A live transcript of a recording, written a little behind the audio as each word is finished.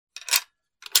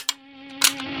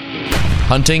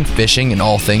hunting, fishing, and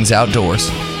all things outdoors.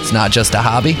 It's not just a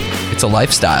hobby, it's a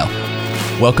lifestyle.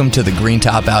 Welcome to the Green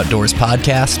Top Outdoors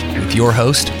podcast with your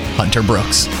host, Hunter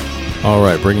Brooks. All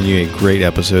right, bringing you a great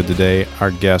episode today.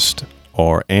 Our guests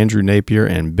are Andrew Napier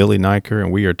and Billy Niker,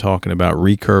 and we are talking about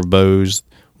recurve bows,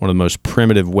 one of the most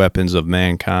primitive weapons of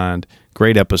mankind.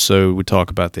 Great episode. We talk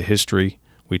about the history.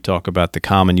 We talk about the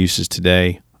common uses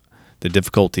today, the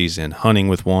difficulties in hunting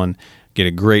with one. Get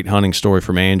a great hunting story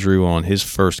from Andrew on his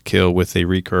first kill with a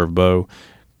recurve bow.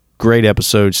 Great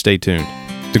episode. Stay tuned.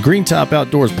 The Green Top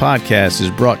Outdoors podcast is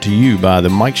brought to you by the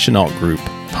Mike Chenault Group,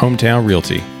 Hometown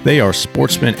Realty. They are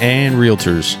sportsmen and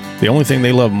realtors. The only thing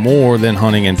they love more than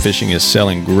hunting and fishing is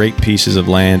selling great pieces of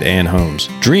land and homes.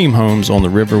 Dream homes on the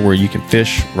river where you can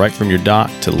fish right from your dock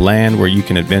to land where you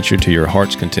can adventure to your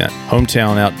heart's content.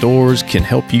 Hometown Outdoors can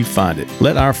help you find it.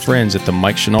 Let our friends at the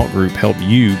Mike Chenault Group help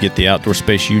you get the outdoor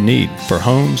space you need. For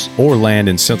homes or land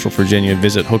in Central Virginia,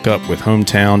 visit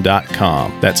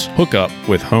hookupwithhometown.com. That's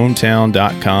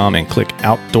hookupwithhometown.com and click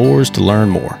Outdoors to learn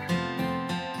more.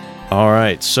 All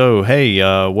right, so hey,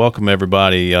 welcome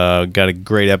everybody. Got a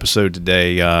great episode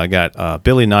today. I got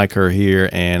Billy Niker here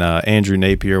and Andrew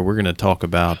Napier. We're going to talk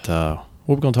about what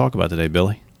we're going to talk about today,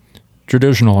 Billy.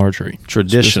 Traditional archery.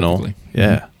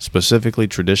 Specifically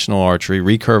traditional archery,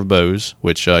 recurve bows,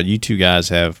 which you two guys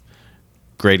have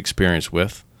great experience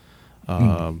with.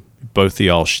 Both of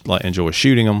y'all enjoy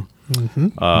shooting them,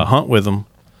 hunt with them.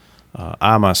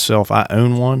 I myself, I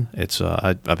own one. It's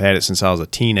I've had it since I was a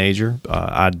teenager.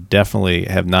 I definitely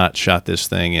have not shot this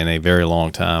thing in a very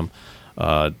long time.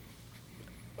 I'd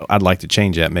like to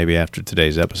change that maybe after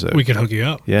today's episode. We could hook you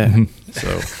up. Yeah.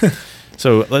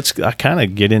 So let's kind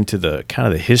of get into the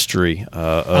history.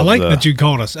 I like that you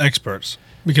called us experts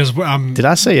because Did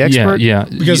I say expert? Yeah.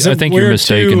 Because I think you're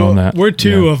mistaken on that. We're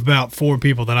two of about four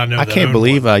people that I know. I can't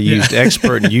believe I used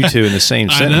expert and you two in the same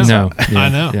sentence. No. I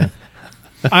know. Yeah.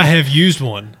 I have used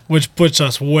one, which puts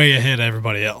us way ahead of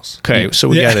everybody else. Okay, so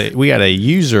we got a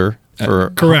user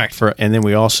for correct, and then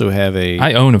we also have a.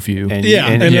 I own a few. I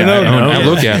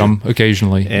look at them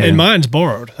occasionally, and mine's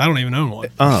borrowed. I don't even own one.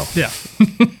 Oh, yeah.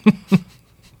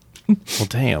 Well,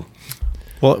 damn.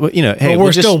 Well, you know, hey,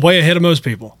 we're still way ahead of most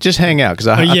people. Just hang out because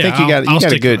I think you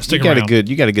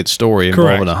got a good story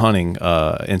involving a hunting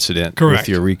incident with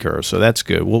your recurve. So that's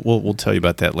good. We'll tell you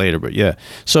about that later. But yeah,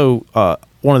 so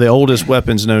one of the oldest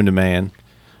weapons known to man.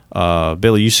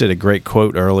 Billy, you said a great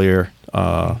quote earlier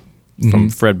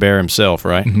from Fred Bear himself,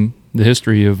 right? Mm-hmm. The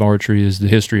history of archery is the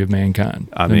history of mankind.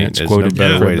 I mean, there's no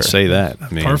better way to say that.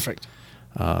 I mean, perfect.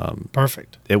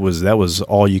 Perfect. That was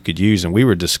all you could use, and we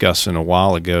were discussing a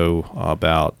while ago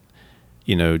about,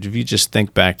 you know, if you just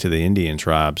think back to the Indian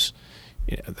tribes,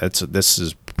 this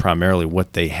is primarily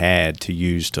what they had to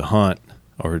use to hunt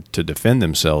or to defend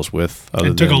themselves with.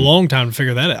 It took a long time to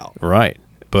figure that out, right?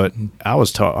 But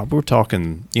we're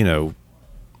talking, you know,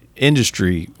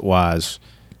 industry wise.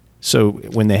 So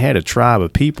when they had a tribe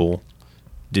of people,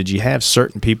 did you have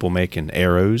certain people making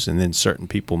arrows and then certain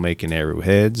people making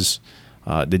arrowheads?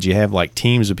 Did you have like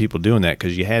teams of people doing that?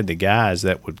 Because you had the guys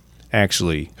that would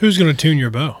actually. Who's going to tune your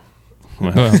bow?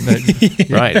 Well,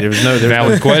 right. There was no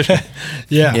valid question.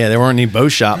 Yeah. There weren't any bow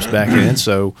shops back then.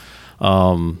 So,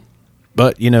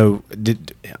 but you know,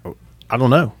 I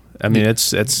don't know. I mean,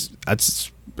 that's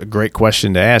a great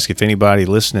question to ask. If anybody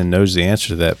listening knows the answer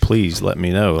to that, please let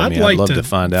me know. I'd love to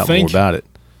find out more about it.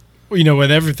 You know,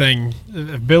 with everything,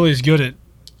 if Billy's good at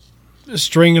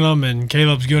stringing them and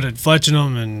Caleb's good at fletching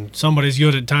them and somebody's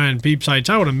good at tying peep sights,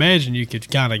 I would imagine you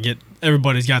could kind of get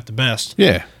everybody's got the best.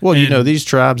 Yeah. Well, you know, these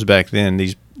tribes back then,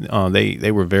 they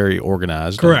were very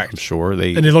organized. Correct. I'm sure. And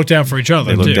they looked out for each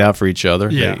other. They looked out for each other.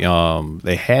 Yeah.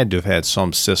 They had to have had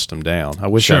some system down. I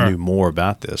wish I knew more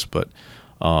about this, but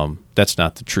that's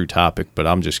not the true topic. But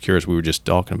I'm just curious. We were just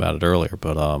talking about it earlier.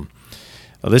 But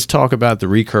let's talk about the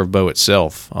recurve bow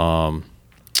itself.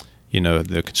 You know,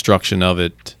 the construction of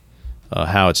it,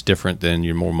 how it's different than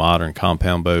your more modern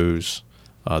compound bows,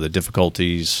 the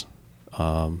difficulties,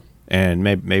 and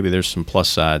maybe there's some plus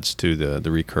sides to the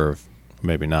recurve,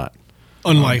 maybe not.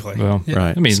 Unlikely. Well,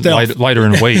 right. I mean, lighter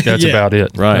in weight. That's about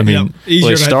it. Right. I mean,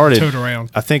 easier to tote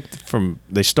around. I think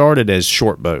they started as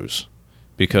short bows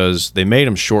because they made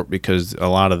them short because a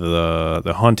lot of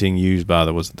the hunting used by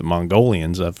the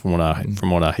Mongolians, from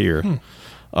what I hear.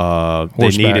 They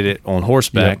needed it on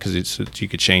horseback because you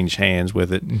could change hands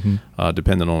with it,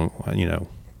 depending on depending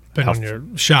on your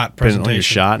shot presentation, depending on your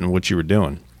shot and what you were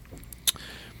doing.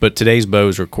 But today's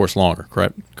bows are, of course, longer,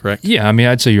 correct? Yeah, I mean,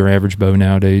 I'd say your average bow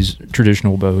nowadays,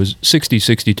 traditional bow, is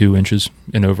 62 inches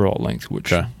in overall length,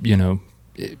 which, you know,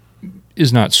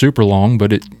 is not super long,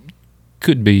 but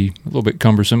could be a little bit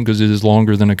cumbersome because it is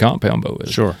longer than a compound bow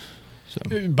is. Sure.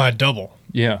 By double.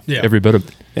 Yeah, Yeah. every bit of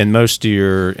it. And most of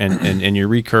your and your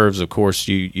recurves, of course,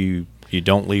 you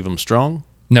don't leave them strung.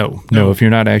 No. If you're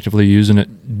not actively using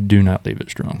it, do not leave it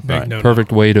strong. Big no-no.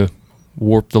 Perfect way to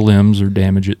warp the limbs or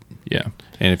damage it. Yeah.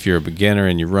 And if you're a beginner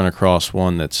and you run across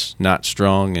one that's not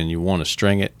strung and you want to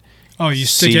string it, Oh, you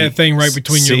stick See- that thing right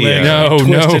between your see, legs No, and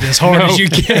twist no, it as hard no. as you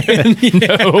can.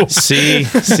 No.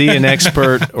 see an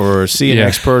expert or see an Yeah.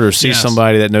 expert or see Yes.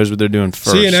 somebody that knows what they're doing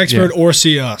first. See an expert or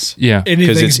see us. Yeah. Because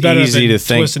Anything's it's better easy than to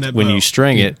think twisting that when bow. you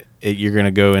string it, you're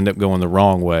going to end up going the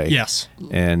wrong way. Yes.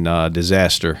 And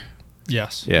disaster.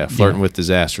 Yes. Yeah, flirting with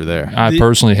disaster there. I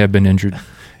personally have been injured.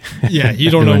 Yeah.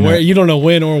 You don't know Doing where. that. You don't know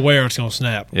when or where it's going to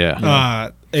snap. Yeah.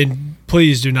 And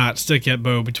please do not stick that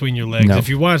bow between your legs. No. If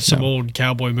you watch some No. old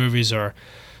cowboy movies or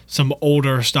some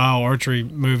older style archery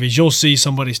movies, you'll see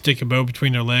somebody stick a bow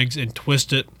between their legs and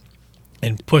twist it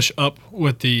and push up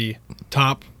with the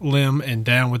top limb and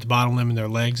down with the bottom limb in their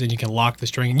legs, and you can lock the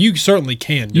string. And you certainly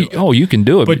can do it. You can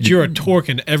do it. But you're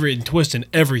torquing and twisting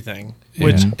everything,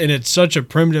 which Yeah. and it's such a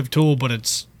primitive tool, but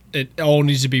it all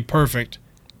needs to be perfect,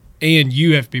 and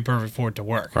you have to be perfect for it to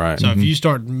work. Right. So if you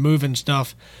start moving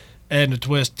stuff, adding a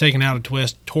twist, taking out a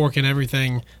twist, torquing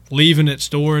everything, leaving it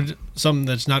stored, something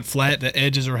that's not flat, the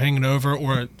edges are hanging over,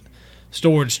 or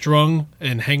stored strung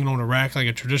and hanging on a rack like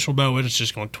a traditional bow, it's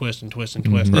just going to twist and twist and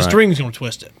twist. The Right. string's going to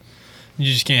twist it.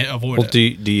 You just can't avoid Well,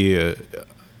 it. do you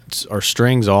are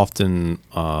strings often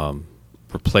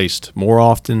replaced more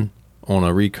often on a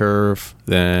recurve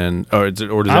than, or does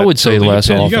I that would say totally less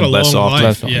depend? often. You got a less long often,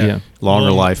 life. Less- Yeah. yeah. longer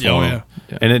Long- life oh, on yeah.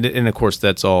 them. And of course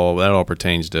that all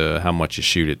pertains to how much you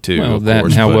shoot it too. Well, of that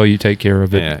course, and how but- well you take care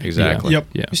of it. Yeah, exactly. Yep.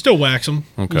 Yeah. You still wax them.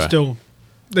 Okay.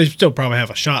 They still probably have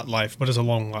a shot life, but it's a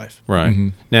long life. Right. Mm-hmm.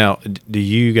 Now, do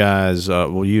you guys,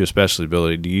 well, you especially,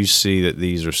 Billy, do you see that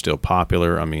these are still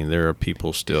popular? I mean, there are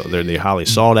people still, they're highly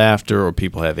sought after, or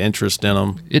people have interest in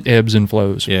them? It ebbs and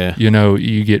flows. Yeah.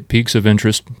 You get peaks of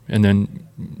interest and then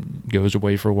goes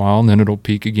away for a while and then it'll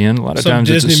peak again. A lot of Some times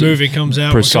Disney it's a, movie comes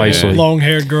out Precisely. with a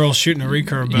long-haired girl shooting a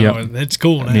recurve bow. Yep. And it's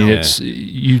cool now. I mean, Yeah. it's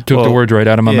you took Well, the words right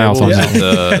out of my mouth well, on was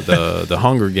that. it the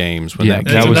Hunger Games when Yeah, that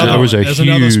That's came another that out? was a That's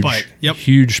another huge, spike. Yep.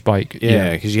 huge spike.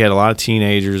 Yeah, because you had a lot of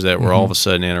teenagers that were all of a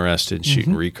sudden interested in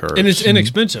shooting recurves. And it's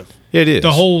inexpensive. it is.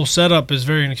 The whole setup is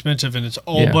very inexpensive, and it's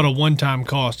all Yeah. but a one-time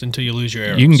cost until you lose your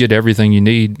arrows. You can get everything you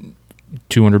need,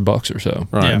 $200 or so.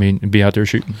 Right. I mean, and be out there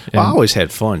shooting. Well, I And- always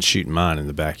had fun shooting mine in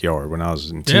the backyard when I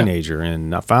was a teenager,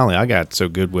 and finally I got so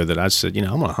good with it. I said, I'm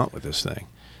going to hunt with this thing.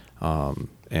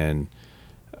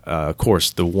 Of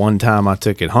course, the one time I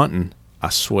took it hunting, I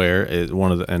swear,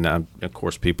 of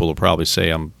course, people will probably say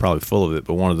I'm probably full of it,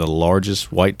 but one of the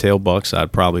largest whitetail bucks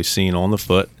I'd probably seen on the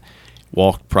foot,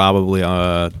 walked probably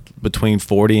between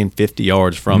 40 and 50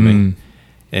 yards from me.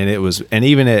 And it was, and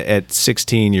even at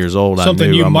 16 years old, Something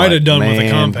I knew you I'm might like, have done with a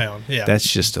 "Man, compound." Yeah. that's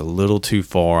just a little too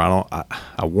far.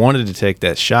 I wanted to take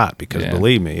that shot because Yeah.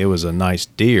 believe me, it was a nice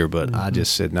deer, but I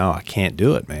just said, no, I can't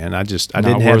do it, man. I didn't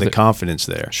have worth the it. confidence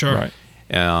there. Sure.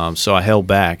 Right. So I held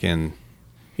back, and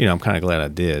I'm kind of glad I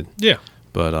did. Yeah.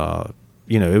 But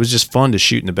it was just fun to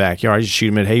shoot in the backyard. I just shoot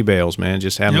them at hay bales, man.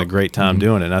 Just having a Yep. great time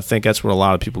doing it. And I think that's what a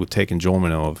lot of people take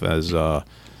enjoyment of, as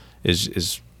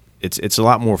it's a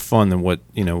lot more fun than what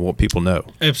people know.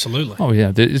 Absolutely. Oh,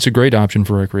 yeah. It's a great option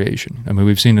for recreation. I mean,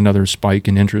 we've seen another spike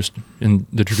in interest in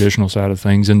the traditional side of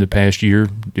things in the past year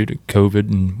due to COVID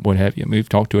and what have you. I mean, we've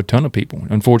talked to a ton of people.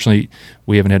 Unfortunately,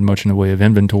 we haven't had much in the way of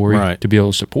inventory Right. to be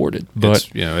able to support it. But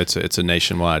It's a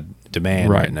nationwide demand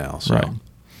right now. So. Right.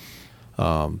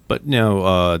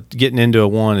 But getting into a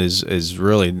one is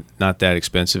really not that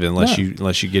expensive unless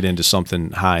you get into something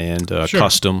high end, Sure.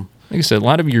 custom. Like I said, a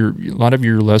lot of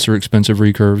your lesser expensive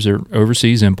recurves are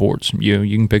overseas imports. You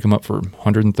can pick them up for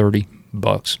 $130.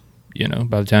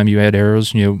 By the time you add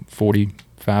arrows,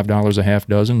 $45 a half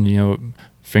dozen.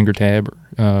 Finger tab,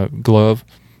 glove.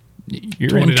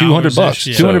 You're in $200. $20-ish,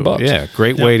 yeah. $200. Yeah,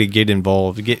 great way to get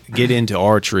involved, get into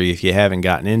archery if you haven't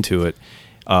gotten into it.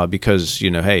 Because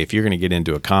hey, if you're going to get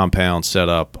into a compound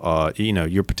setup,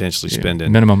 you're potentially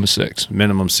spending minimum of $600.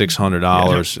 minimum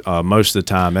 $600. Most of the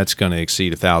time, that's going to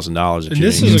exceed $1,000. And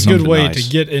this is a good way to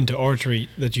get into archery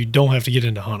that you don't have to get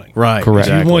into hunting. right. Correct.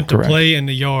 If Exactly. you want to Correct. play in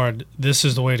the yard, this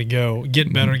is the way to go.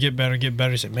 Get better, get better, get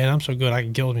better. You say, man, I'm so good, I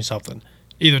can kill me something.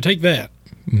 Either take that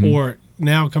or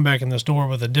now come back in the store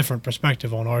with a different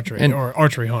perspective on archery And- or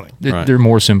archery hunting. Right. They're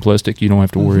more simplistic. You don't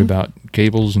have to worry about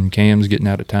cables and cams getting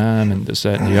out of time and this,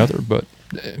 that, and the other. But,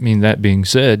 I mean, that being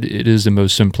said, it is the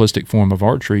most simplistic form of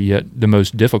archery, yet the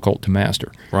most difficult to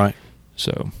master. Right.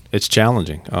 So, It's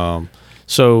challenging.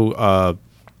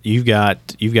 you've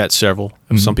got several.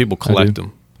 Some people collect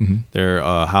them. Mm-hmm. They're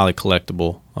highly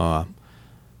collectible. I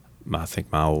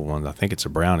think my old one, I think it's a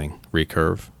Browning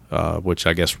recurve, which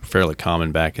I guess were fairly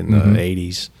common back in the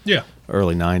 80s,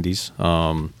 early 90s.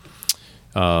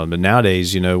 But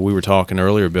nowadays, we were talking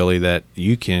earlier, Billy, that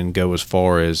you can go as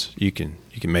far as you can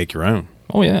make your own.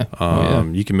 Oh yeah.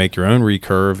 You can make your own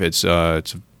recurve. It's a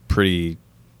pretty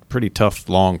tough,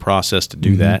 long process to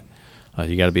do that.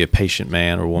 You got to be a patient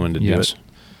man or woman to do it.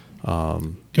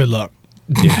 Good luck.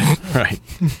 Yeah, right.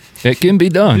 It can be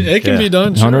done. It can be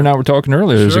done. Hunter sure. and I were talking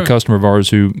earlier. There's Sure. a customer of ours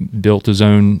who built his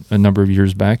own a number of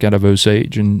years back out of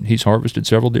Osage, and he's harvested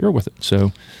several deer with it. So,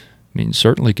 I mean,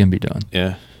 certainly can be done.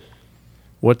 Yeah.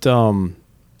 What so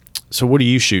what are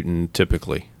you shooting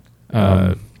typically?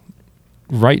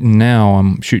 Right now,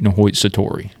 I'm shooting a Hoyt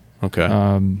Satori, Okay.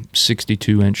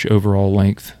 62-inch overall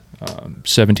length,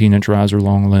 17-inch riser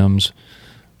long limbs,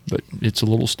 but it's a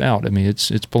little stout. I mean, it's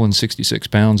pulling 66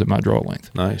 pounds at my draw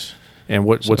length. Nice. And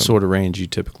what sort of range you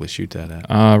typically shoot that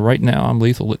at? Right now, I'm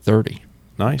lethal at 30.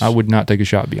 Nice. I would not take a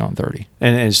shot beyond 30.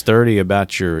 And is 30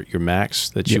 about your max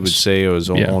that you Yes. would say is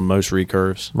on, Yeah. on most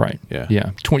recurves? Right. Yeah. Yeah.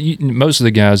 20. Most of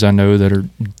the guys I know that are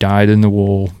dyed in the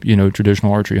wool,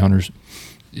 traditional archery hunters,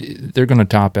 they're going to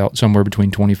top out somewhere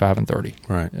between 25 and 30.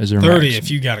 Right. As their 30 max.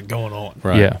 if you got it going on.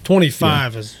 Right. Yeah.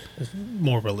 25 is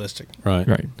more realistic. Right.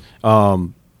 Right.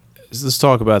 So let's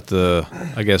talk about the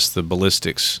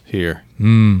ballistics here.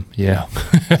 Yeah.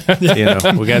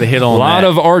 We got to hit on A lot that.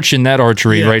 of arch in that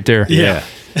archery Yeah. right there. Yeah.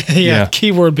 Yeah.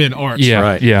 Keyword being arch. Yeah.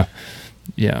 Right. Yeah.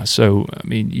 Yeah. So, I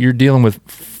mean, you're dealing with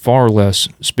far less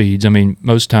speeds. I mean,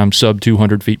 most times sub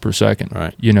 200 feet per second.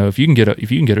 Right. If you can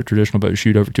get a traditional bow to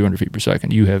shoot over 200 feet per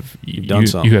second, you have done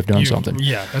something. You have done something.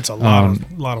 Yeah, that's a lot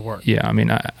of work. Yeah. I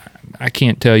mean, I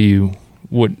can't tell you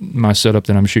what my setup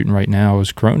that I'm shooting right now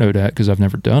is chronoed at because I've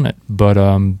never done it. But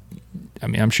I mean,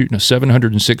 I'm shooting a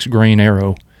 706 grain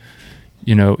arrow,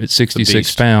 at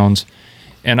 66 pounds,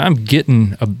 and I'm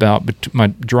getting about my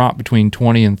drop between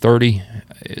 20 and 30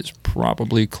 is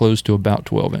probably close to about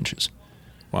 12 inches.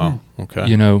 Wow.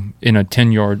 Okay. In a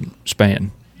 10-yard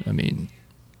span. I mean,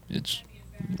 it's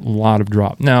a lot of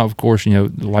drop. Now, of course, the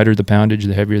lighter the poundage,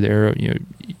 the heavier the arrow.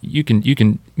 You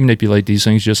can manipulate these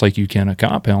things just like you can a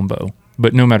compound bow.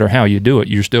 But no matter how you do it,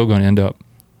 you're still going to end up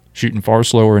shooting far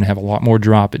slower and have a lot more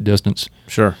drop at distance.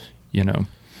 Sure.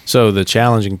 So the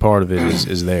challenging part of it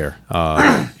is there.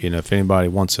 If anybody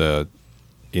wants a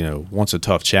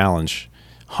tough challenge,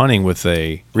 hunting with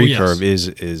a recurve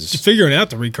is Figuring out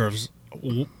the recurve's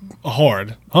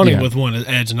hard. Hunting Yeah. with one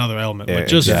adds another element, Yeah, but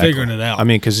just exactly. figuring it out. I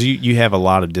mean, because you have a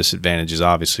lot of disadvantages,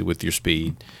 obviously, with your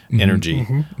speed, energy.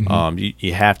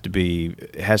 You have to be.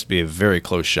 It has to be a very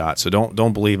close shot. So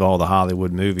don't believe all the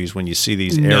Hollywood movies when you see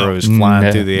these No. arrows flying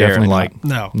No, through the air definitely like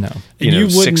not. no. No. And you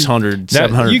wouldn't- 600,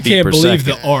 700 you feet can't per believe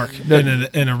second. the arc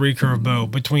in a recurve bow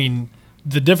between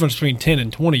the difference between 10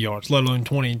 and 20 yards, let alone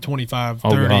 20 and 25,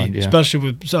 30, God, yeah. especially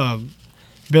with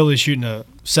Billy shooting a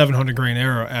 700 grain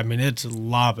arrow. I mean, it's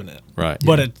lobbing it. Right.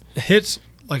 But it hits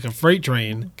like a freight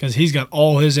train because he's got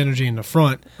all his energy in the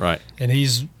front. Right. And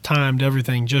he's timed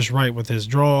everything just right with his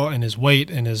draw and his weight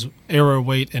and his arrow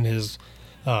weight and his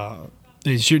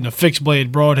he's shooting a fixed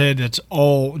blade broadhead that's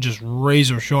all just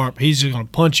razor sharp. He's just going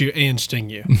to punch you and sting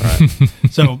you. Right.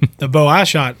 So the bow I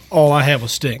shot, all I had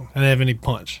was sting. I didn't have any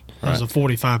punch. It was a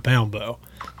 45-pound bow.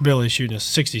 Billy's shooting a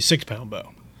 66-pound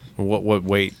bow. What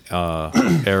weight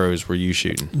arrows were you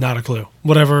shooting? Not a clue.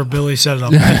 Whatever Billy set it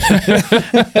up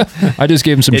at. I just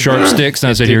gave him some sharp sticks,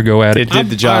 and I said, "Here, go at it." It did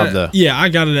the job, though. Yeah, I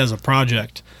got it as a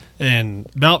project. And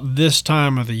about this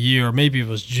time of the year, maybe it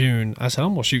was June, I said,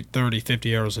 I'm going to shoot 30,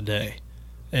 50 arrows a day.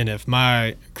 And if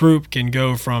my group can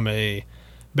go from a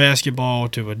basketball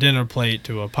to a dinner plate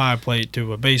to a pie plate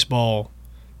to a baseball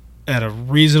at a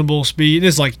reasonable speed,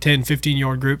 it's like 10,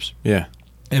 15-yard groups. Yeah.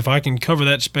 If I can cover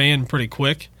that span pretty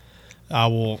quick, I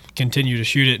will continue to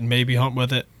shoot it and maybe hunt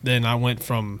with it. Then I went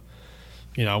from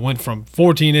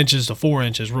 14 inches to 4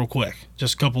 inches real quick.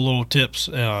 Just a couple little tips.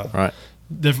 Right.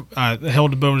 I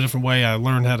held the bow a different way. I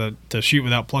learned how to shoot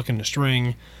without plucking the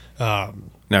string. Now,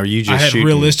 are you just I had shooting?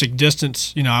 realistic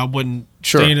distance. I wasn't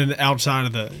Sure. standing outside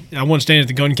of I wasn't standing at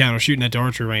the gun counter shooting at the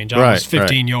archery range. I Right, was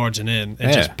 15 yards and in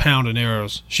and Yeah. just pounding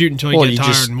arrows, shooting until you Well, get tired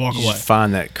just, and walk you away. just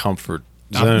find that comfort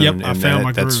zone. Yep, and I found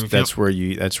my that's groove, That's yep.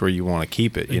 where you want to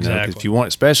keep it. 'Cause Exactly. if you want,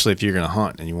 especially if you're going to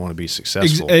hunt and you want to be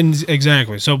successful.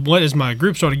 Exactly. So as my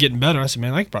group started getting better, I said,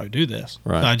 man, I could probably do this.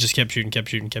 Right. So I just kept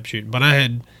shooting. But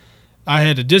I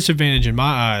had a disadvantage in my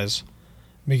eyes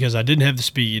because I didn't have the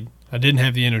speed. I didn't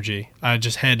have the energy. I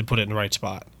just had to put it in the right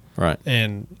spot. Right.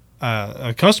 And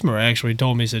a customer actually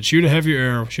told me, he said, shoot a heavier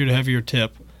arrow, shoot a heavier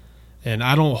tip, And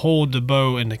I don't hold the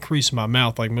bow in the crease of my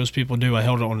mouth like most people do. I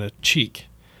held it on the cheek,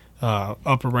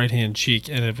 upper right-hand cheek,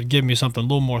 and it would give me something a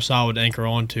little more solid to anchor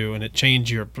onto, and it changed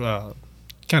your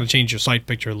kind of change your sight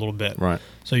picture a little bit. Right.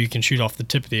 So you can shoot off the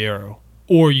tip of the arrow,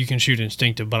 or you can shoot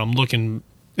instinctive. But I'm looking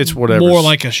It's whatever. more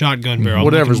like a shotgun barrel. I'm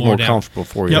Whatever's looking more down. comfortable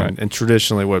for you. Yep. And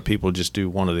traditionally, what people just do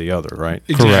one or the other, right?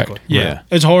 Exactly. Correct. Yeah. Yeah.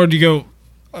 It's hard to go.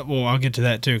 Well, I'll get to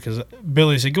that too, because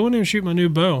Billy said, "Go in there and shoot my new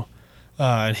bow,"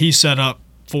 and he's set up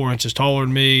 4 inches taller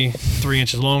than me, 3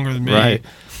 inches longer than me. Right.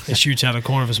 It shoots out of the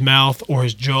corner of his mouth or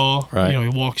his jaw. Right. You know, he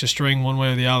walks a string one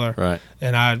way or the other. Right.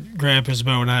 And I grabbed his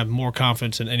bow, and I have more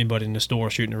confidence than anybody in the store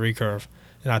shooting a recurve.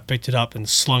 And I picked it up and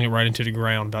slung it right into the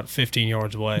ground about 15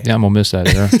 yards away. Yeah, I'm gonna miss that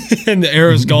arrow. And the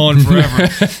arrow's gone forever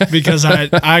because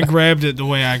I grabbed it the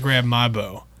way I grabbed my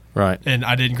bow. Right. And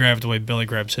I didn't grab it the way Billy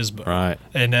grabs his bow. Right.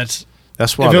 And that's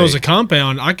why if it was a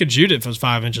compound, I could shoot it if it was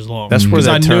 5 inches long. That's where because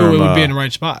I that knew term, it would be in the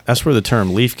right spot. That's where the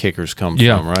term leaf kickers come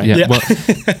Yeah, from, right? yeah. Yeah.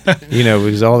 Well, You know,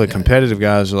 because all the competitive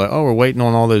guys are like, "Oh, we're waiting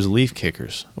on all those leaf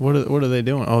kickers. What are they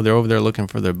doing? Oh, they're over there looking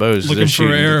for their bows. Looking They're for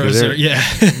shooting, arrows. They're, Yeah.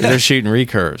 they're shooting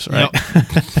recurves, right?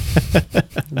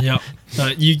 Yep.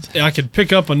 I could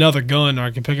pick up another gun or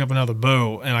I could pick up another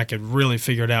bow and I could really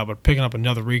figure it out. But picking up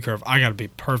another recurve, I got to be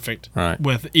perfect Right.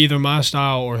 with either my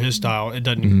style or his style. It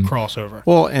doesn't cross over.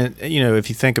 Well, and you know, if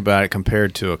you think about it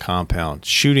compared to a compound,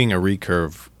 shooting a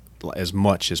recurve as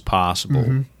much as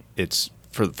possible, it's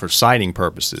for sighting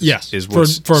purposes. Yes. is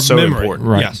what's for so memory. important.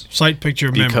 Right. Yes. Sight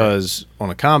picture memory. Because on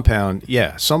a compound,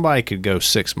 yeah, somebody could go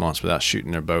 6 months without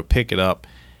shooting their bow, pick it up,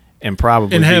 and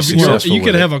probably and be have successful you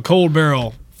could with have it. a cold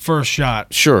barrel first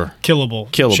shot. Sure.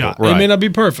 Killable shot. right. It may not be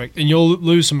perfect, and you'll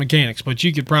lose some mechanics, but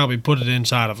you could probably put it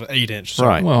inside of an 8-inch. So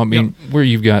Right. well, I mean, where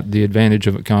you've got the advantage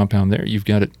of a compound there, you've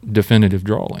got a definitive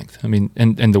draw length. I mean,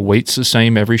 and the weight's the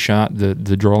same every shot. The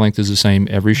draw length is the same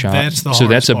every shot. That's the so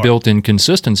that's hardest a part. built-in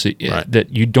consistency Right. that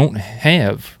you don't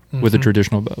have with a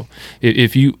traditional bow.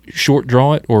 If you short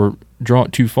draw it or draw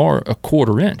it too far, a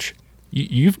 1/4 inch,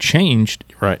 you've changed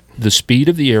Right. the speed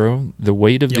of the arrow, the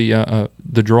weight of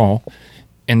the draw,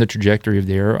 and the trajectory of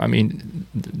the arrow. I mean,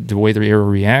 the way the arrow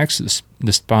reacts,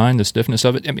 the spine, the stiffness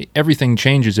of it. I mean, everything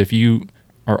changes if you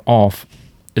are off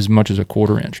as much as a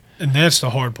 1/4 inch. And that's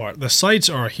the hard part. The sights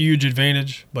are a huge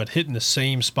advantage, but hitting the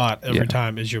same spot every Yeah.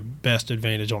 time is your best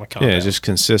advantage on a compound. Yeah, just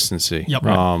consistency. Yep.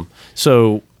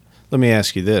 So let me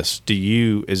ask you this: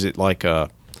 is it like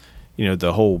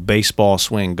the whole baseball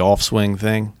swing, golf swing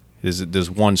thing? Does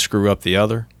one screw up the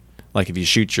other? Like if you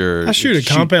shoot I shoot a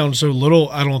compound so little,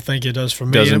 I don't think it does for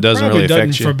me. Doesn't It probably really affect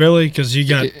doesn't you? for Billy because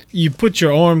you put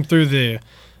your arm through the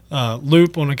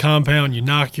loop on a compound, you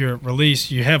knock your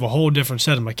release, you have a whole different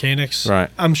set of mechanics. Right.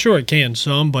 I'm sure it can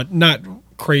some, but not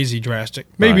crazy drastic.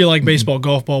 Maybe Right. like baseball,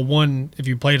 golf ball. One, if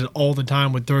you played it all the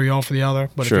time, would throw you off for the other.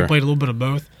 But if Sure. you played a little bit of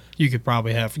both, you could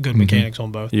probably have good mechanics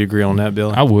on both. You agree on that,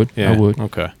 Billy? I would. Yeah. I would.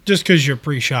 Okay. Just because your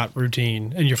pre-shot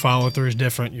routine and your follow-through is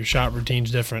different, your shot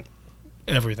routine's different,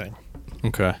 everything.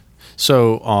 Okay.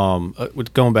 So,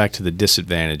 going back to the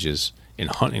disadvantages in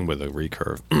hunting with a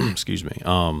recurve, excuse me.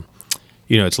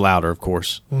 It's louder, of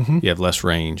course. You have less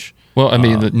range. Well, I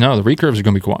mean, the recurves are going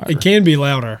to be quieter. It can be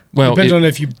louder. Well, Depends it- on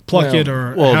if you pluck it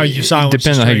or how you silence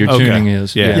depends the on how your string. tuning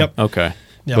is. Yeah. Yep. Okay.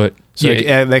 Yep. But So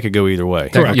yeah, that could go either way.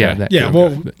 Correct. Yeah, Okay. that- Yeah, Okay.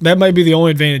 well, that might be the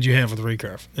only advantage you have with the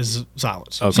recurve is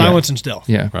silence. Okay. Silence and stealth.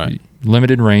 yeah, Right.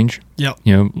 limited range. Yep.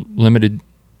 Limited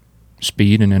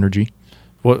speed and energy.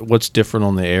 What's different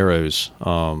on the arrows?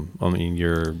 I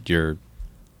mean,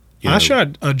 I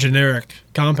shot a generic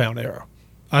compound arrow.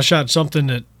 I shot something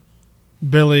that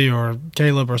Billy or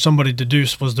Caleb or somebody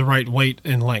deduced was the right weight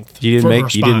and length. You for her didn't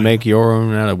spine. make your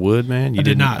own out of wood, man. You I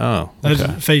did didn't? not. Oh, That's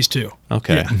okay. phase 2.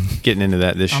 Okay. Yeah. Getting into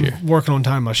that this year. I'm working on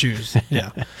tying my shoes.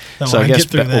 Yeah. So I guess get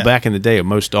through that. back in the day,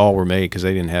 most all were made because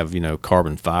they didn't have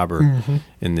carbon fiber Mm-hmm.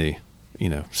 in the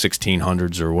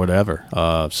 1600s or whatever.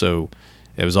 So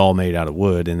it was all made out of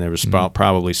wood, and there was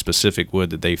probably specific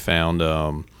wood that they found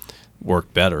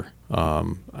worked better,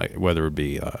 whether it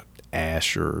be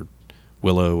ash or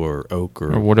willow or oak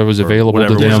or whatever was available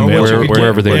whatever to was them available,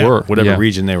 wherever they Yeah. were. whatever Yeah.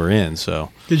 region they were in.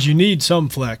 So Because you need some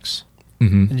flex,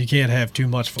 and you can't have too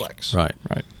much flex. right.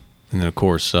 Right. And then of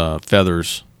course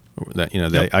feathers.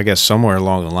 That I guess somewhere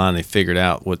along the line they figured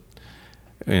out what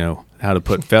how to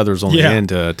put feathers on Yeah. the end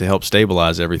to help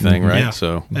stabilize everything, right? Yeah.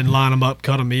 So And line them up,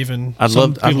 cut them even. I'd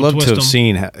Some love people to twist have 'em.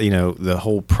 seen the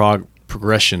whole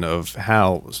progression of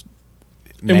how.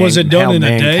 And was it done how in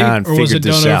a day, mankind or was it figured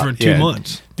this done out. over 2 Yeah.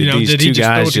 months? Did these did two he just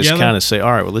throw guys it just together? kind of say,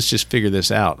 "All right, well, let's just figure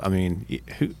this out"? I mean,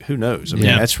 who knows? I mean,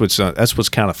 Yeah. that's what's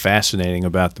kind of fascinating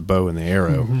about the bow and the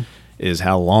arrow is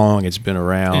how long it's been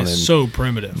around. It's and so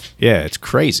primitive. yeah, it's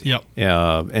crazy.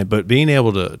 Yep. But being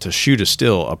able to shoot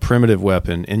a primitive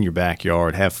weapon in your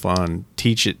backyard, have fun,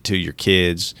 teach it to your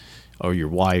kids or your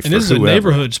wife. And or this is a whoever.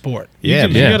 neighborhood sport. Yeah,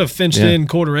 you man. got a fenced-in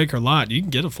quarter-acre lot. You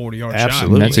can get a 40-yard shot.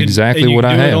 Absolutely. That's You can- exactly and you what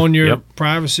can I do it have. on your Yep.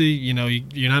 privacy.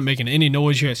 You're not making any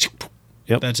noise.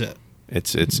 Yep. That's it.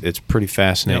 It's pretty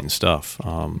fascinating Yep. stuff.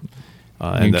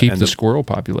 You can keep the squirrel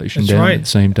population That's down right. at the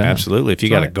same time. Absolutely. If you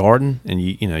That's got a right. garden and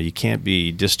you can't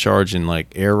be discharging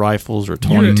like air rifles or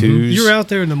 22s. You're out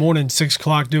there in the morning, 6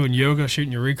 o'clock, doing yoga,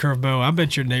 shooting your recurve bow. I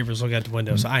bet your neighbors look out the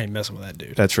window. So I ain't messing with that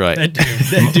dude. That's right. That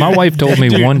dude My wife told me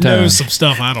dude one time- knows some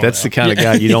stuff I don't. That's know. the kind of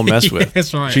guy you don't mess with.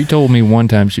 That's right. She told me one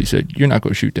time, she said, "You're not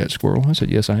going to shoot that squirrel." I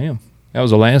said, "Yes, I am." That was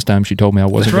the last time she told me I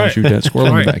wasn't going That's to right. shoot that squirrel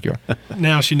in Right. the backyard.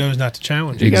 Now she knows not to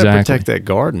challenge You you. got to Exactly. protect that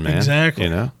garden, man. Exactly. You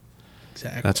know,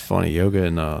 Exactly. that's funny. Yoga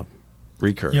and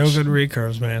recurves. Yoga and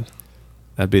recurves, man.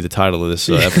 That'd be the title of this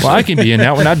episode. Well, I can be in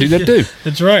that one. I do that too.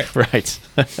 That's right. Right.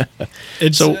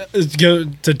 It's, So- it's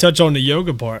good to touch on the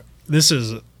yoga part.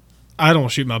 I don't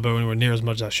shoot my bow anywhere near as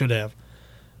much as I should have,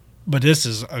 but this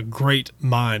is a great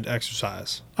mind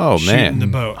exercise. Oh, Shooting man. the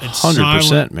bow. It's 100%,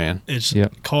 silent. man. It's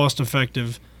Yep. cost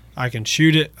effective. I can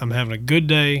shoot it. I'm having a good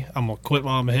day. I'm gonna quit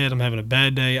while I'm ahead. I'm having a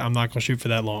bad day. I'm not gonna shoot for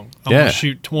that long. I'm Yeah. gonna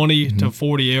shoot 20 to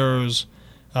 40 arrows.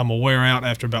 I'm gonna wear out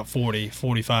after about 40,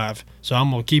 45. So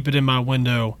I'm gonna keep it in my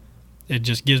window. It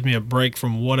just gives me a break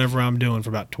from whatever I'm doing for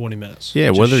about 20 minutes. Yeah,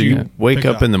 Just whether shoot, you wake pick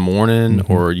up in the morning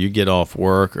or you get off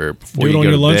work or before Do it you on go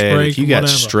your to lunch bed, break, if you got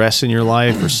whatever. stress in your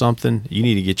life or something, you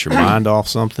need to get your mind off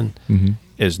something. Mm-hmm.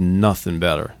 There's nothing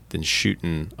better than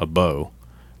shooting a bow,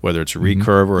 whether it's a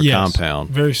recurve or a Yes, compound.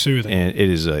 very soothing. And it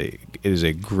is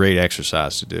a great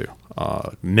exercise to do.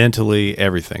 Mentally,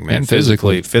 everything, man. And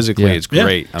physically. Physically, Yeah. it's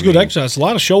great. It's good exercise. A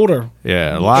lot of shoulder.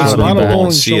 Yeah, a lot It's of a lot people of don't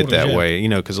long see it that shoulders, yeah. way,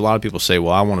 because a lot of people say,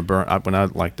 "Well, I want to burn." When I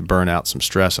like to burn out some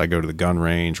stress, I go to the gun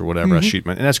range or whatever. Mm-hmm. I shoot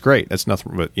and that's great. That's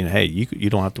nothing. But hey, you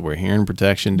don't have to wear hearing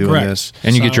protection doing Correct. this.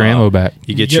 And you get your ammo back.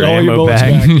 You get Get your all ammo your bullets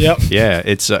back. back. Yep. Yeah,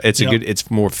 it's a Yep. good.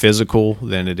 It's more physical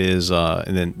than it is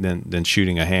than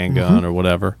shooting a handgun Mm-hmm. or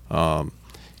whatever.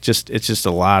 It's just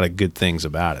a lot of good things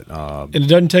about it. And it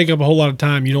doesn't take up a whole lot of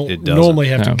time. You It don't doesn't. normally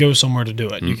have to No. go somewhere to do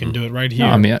it. You can do it right here.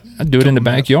 No, I mean, I do it in the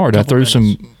Couple minutes, backyard. I couple throw minutes.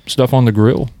 some stuff on the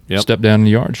grill, Yep. step down in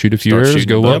the yard, shoot a few Start arrows, shooting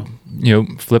go the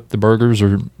up, flip the burgers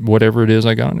or whatever it is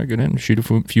I got in there, get in, shoot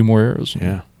a few more arrows.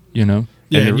 Yeah. Yeah.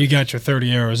 Yeah, And and the- you got your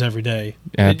 30 arrows every day.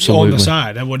 Absolutely. On the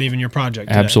side. That wasn't even your project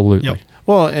today. Absolutely. Yep.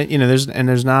 Well,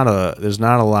 there's not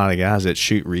a lot of guys that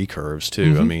shoot recurves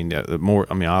too. Mm-hmm.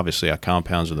 I mean, obviously, our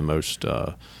compounds are the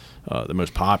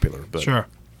most popular. But Sure.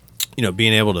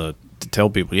 being able to tell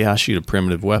people, yeah, I shoot a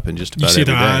primitive weapon just about see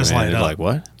every their day, eyes man. light They're up. like,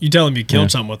 what? You tell them you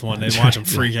killed something with one, they watch them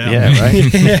freak out. Yeah,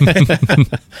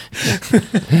 right.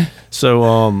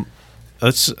 So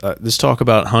let's talk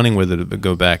about hunting with it. But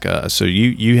go back. So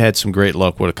you had some great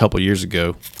luck. A couple years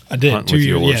ago? I did. Hunting 2 with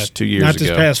years. yours, Yeah. 2 years Not this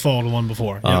ago. past fall, the one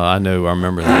before. Yep. I know. I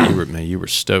remember that you were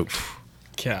stoked.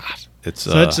 God. It's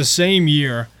So that's the same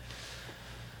year.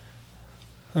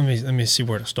 Let me see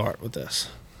where to start with this.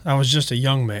 I was just a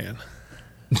young man.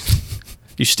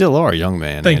 you still are a young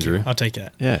man, Thank Andrew. you. I'll take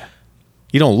that. Yeah.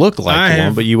 You don't look like I one,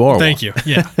 have- but you are Thank one. you.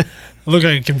 Yeah. I look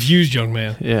like a confused young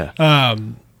man. Yeah.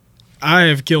 I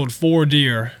have killed 4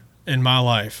 deer in my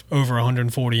life over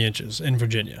 140 inches in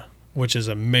Virginia, which is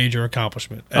a major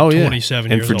accomplishment at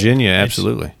 27 In years Virginia, old. It's-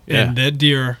 absolutely. Yeah. And that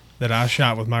deer that I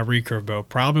shot with my recurve bow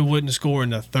probably wouldn't score in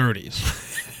the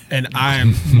 30s. And I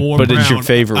am more But proud. it's your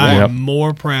favorite I one. am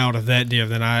more proud of that deer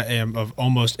than I am of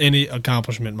almost any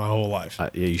accomplishment in my whole life.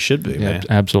 Yeah, you should be, Yeah, man.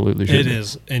 absolutely. should It be.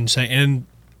 is insane. And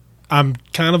I'm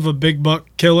kind of a big buck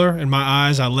killer in my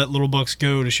eyes. I let little bucks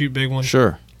go to shoot big ones.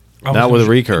 Sure. I Not was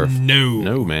with a gonna recurve. No.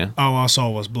 No, man. All I saw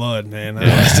was blood, man.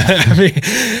 I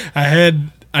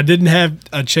mean, I didn't have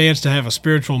a chance to have a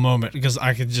spiritual moment because all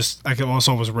I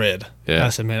saw was red. Yeah. I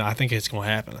said, man, I think it's going to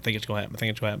happen. I think it's going to happen. I think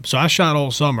it's going to happen. So I shot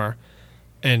all summer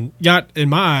and got, in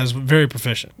my eyes, very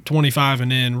proficient. 25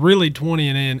 and in, really 20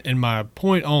 and in. And my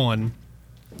point on,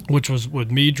 which was with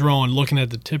me drawing, looking at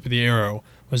the tip of the arrow,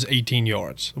 was 18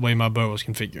 yards, the way my bow was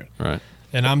configured. Right.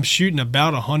 And I'm shooting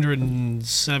about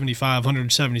 175,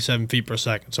 177 feet per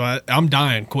second. So I'm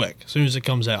dying quick as soon as it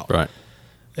comes out. Right.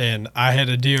 And I had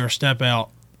a deer step out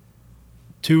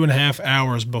 2.5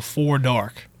 hours before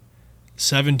dark,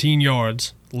 17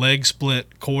 yards, leg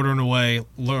split, quartering away,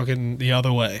 looking the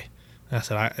other way. I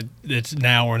said, it's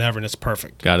now or never, and it's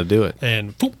perfect. Got to do it.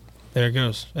 And poof, there it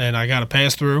goes. And I got a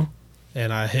pass through,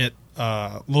 and I hit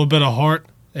a little bit of heart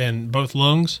and both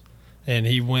lungs, and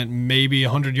he went maybe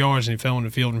 100 yards, and he fell in the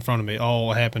field in front of me.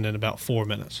 All happened in about 4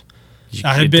 minutes.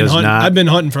 I've been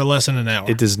hunting for less than an hour.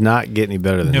 It does not get any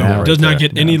better than that. No, it does right not there.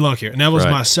 get any luckier. And that was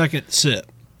Right. my second sit.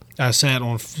 I sat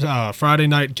on Friday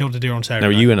night and killed a deer on Saturday. Now,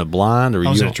 were night. you in a blind, or I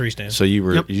was you in a tree stand. So you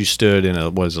were Yep. you stood in a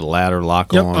ladder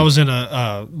lock Yep, on? I was in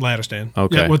a ladder stand.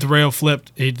 Okay. Yep, with the rail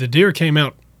flipped. The deer came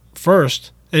out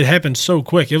first. It happened so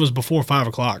quick. It was before 5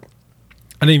 o'clock.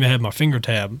 I didn't even have my finger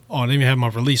tab on. I didn't even have my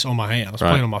release on my hand. I was Right.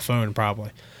 playing on my phone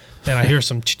probably. And I hear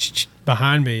some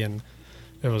behind me, and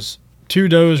it was 2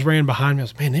 does ran behind me. I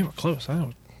was, man, they were close. I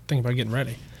was thinking about getting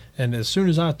ready. And as soon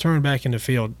as I turned back in the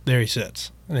field, there he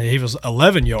sits. And he was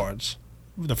 11 yards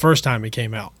the first time he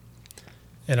came out.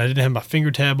 And I didn't have my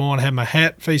finger tab on. I had my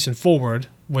hat facing forward,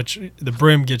 which the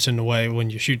brim gets in the way when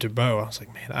you shoot the bow. I was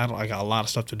like, man, I got a lot of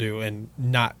stuff to do and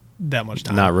not that much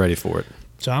time. not ready for it.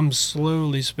 So I'm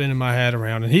slowly spinning my hat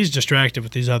around, and he's distracted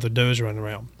with these other does running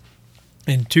around.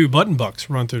 And 2 button bucks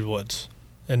run through the woods.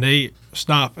 And they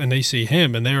stop and they see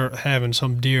him, and they're having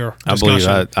some deer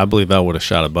discussion. I believe I would have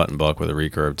shot a button buck with a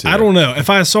recurve too. I don't know. If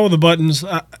I saw the buttons,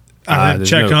 I'd have to there's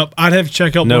check no- up. I'd have to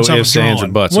check up no once I was ifs, ands, or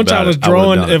drawing. buts Once I about was it. I would've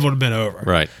drawing, done it. it would have been over.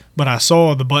 Right. But I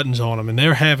saw the buttons on them, and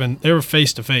they were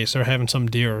face to face. They're having some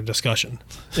deer discussion,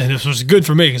 and this was good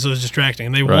for me because it was distracting.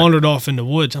 And they Right. wandered off in the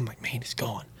woods. I'm like, man, he's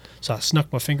gone. So I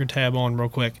snuck my finger tab on real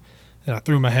quick, and I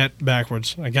threw my hat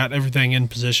backwards. I got everything in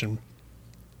position,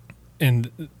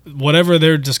 and whatever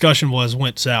their discussion was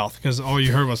went south because all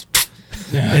you heard was.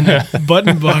 And the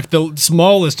button buck, the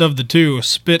smallest of the 2,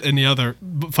 spit in the other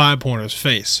 5-pointer's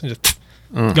face. And just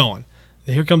gone.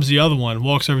 Here comes the other one,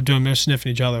 walks over to him, they're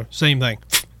sniffing each other. Same thing.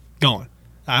 Gone.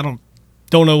 I don't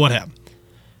know what happened.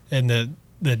 And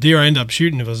the deer I ended up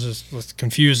shooting was just as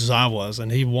confused as I was,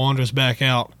 and he wanders back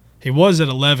out. He was at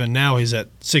 11, now he's at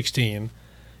 16.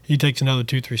 He takes another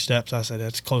 2-3 steps. I said,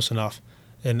 that's close enough.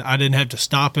 And I didn't have to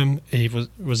stop him. He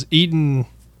was eating,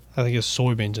 I think it was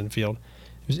soybeans in the field.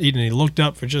 He was eating, he looked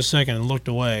up for just a second and looked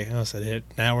away. And I said, hit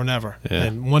now or never. Yeah.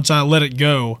 And once I let it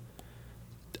go,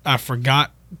 I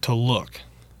forgot to look.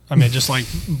 I mean, just like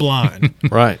blind.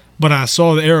 Right. But I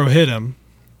saw the arrow hit him,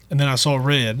 and then I saw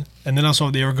red, and then I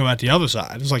saw the arrow go out the other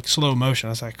side. It was like slow motion.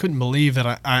 I was like, I couldn't believe that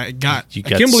I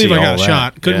couldn't believe I got a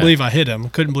shot. Couldn't believe I hit him.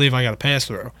 Couldn't believe I got a pass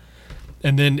through.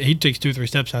 And then he takes 2-3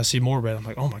 steps, and I see more red. I'm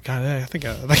like, oh my god, I think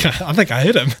I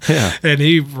hit him. Yeah. And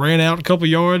he ran out a couple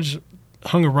yards,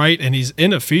 hung a right, and he's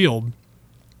in a field.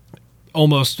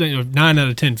 Almost 9 out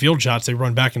of 10 field shots, they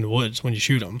run back in the woods when you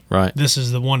shoot them. Right. This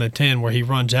is the 1 in 10 where he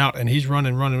runs out and he's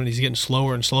running, and he's getting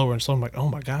slower and slower and slower. I'm like, oh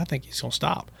my god, I think he's gonna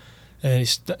stop. And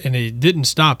he didn't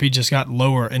stop. He just got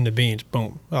lower in the beans.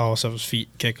 Boom! All of a sudden, his feet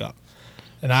kick up,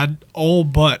 and I all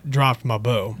but dropped my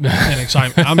bow in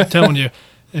excitement. I'm telling you,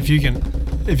 if you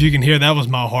can hear, that was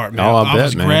my heart, man. Oh, I bet,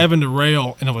 was man. grabbing the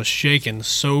rail and I was shaking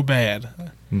so bad.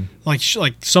 Like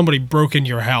somebody broke into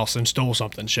your house and stole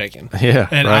something, shaking. Yeah,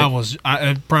 and right.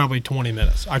 I probably 20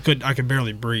 minutes. I could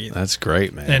barely breathe. That's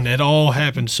great, man. And it all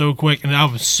happened so quick, and I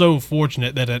was so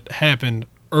fortunate that it happened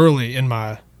early in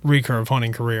my recurve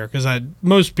hunting career because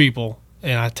most people,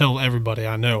 and I tell everybody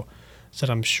I know, said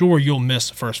I'm sure you'll miss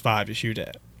the first 5 you shoot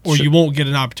at, or you won't get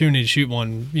an opportunity to shoot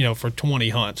one, for 20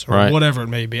 hunts or Right. whatever it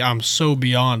may be. I'm so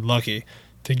beyond lucky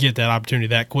to get that opportunity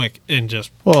that quick and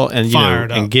just and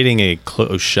fired up. and getting a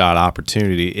close shot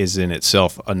opportunity is in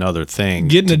itself another thing.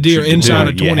 Getting a deer inside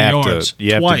of 20 yards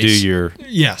You have twice. to do your.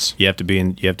 Yes. You have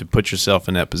to put yourself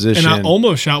in that position. And I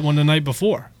almost shot one the night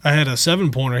before. I had a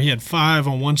 7-pointer. He had 5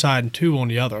 on one side and 2 on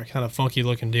the other. Kind of funky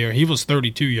looking deer. He was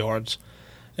 32 yards.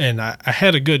 And I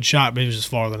had a good shot, but it was just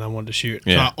farther than I wanted to shoot.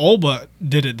 Yeah. So I all but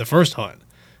did it the first hunt.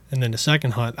 And then the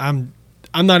second hunt, I'm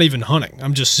not even hunting.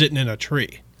 I'm just sitting in a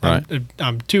tree. Right.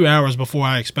 I'm 2 hours before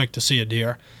I expect to see a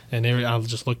deer. And I'll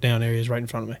just look down, there he is right in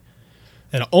front of me.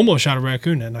 And I almost shot a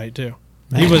raccoon that night too.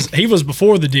 He was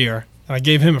before the deer, and I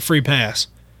gave him a free pass.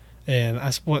 And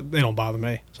they don't bother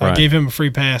me. So Right. I gave him a free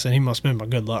pass, and he must have been my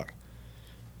good luck.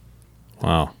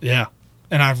 Wow. Yeah.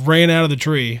 And I ran out of the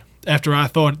tree after I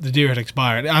thought the deer had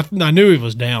expired. I knew he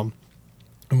was down.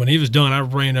 And when he was done, I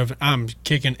ran over. I'm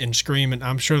kicking and screaming.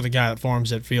 I'm sure the guy that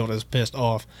farms that field is pissed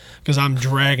off because I'm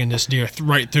dragging this deer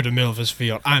right through the middle of his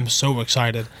field. I'm so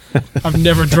excited. I've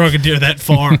never drug a deer that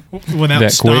far without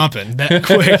That quick. stopping that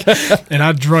quick. And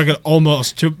I drug it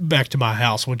almost back to my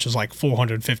house, which is like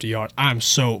 450 yards. I'm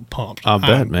so pumped. I bet,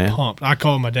 I'm man. pumped. I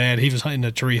called my dad. He was in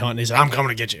the tree hunting. He said, I'm coming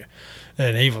to get you.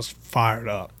 And he was fired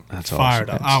up. That's fired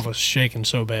awesome. up. I was shaking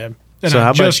so bad. And So how I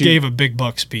about just you- gave a big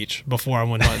buck speech before I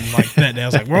went hunting like that day. I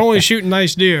was like, we're only shooting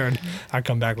nice deer. And I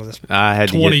come back with this I had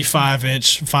to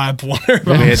 25-inch 5-pointer.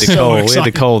 we had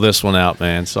to cull this one out,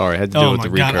 man. Sorry, I had to do it Oh with my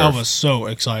the God, recurve. I was so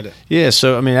excited. Yeah,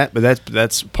 so I mean,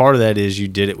 that's part of that is you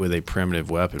did it with a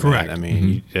primitive weapon. Correct. Man. I mean,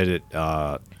 you did it.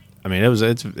 I mean,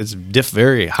 it's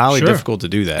very highly Sure. difficult to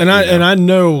do that. And you know? I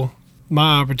know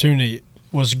my opportunity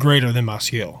was greater than my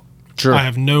skill. Sure. I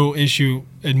have no issue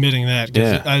admitting that. 'Cause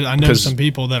Yeah. I know 'Cause some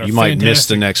people that are you might miss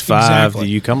the fantastic. next 5 Exactly.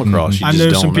 that you come across. You I just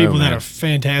know don't some people that man. are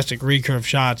fantastic recurve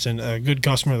shots, and a good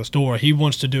customer of the store. He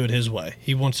wants to do it his way.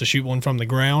 He wants to shoot one from the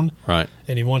ground, right.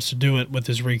 and he wants to do it with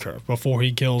his recurve before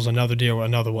he kills another deer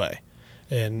another way.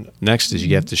 And Next is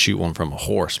you have to shoot one from a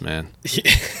horse, man,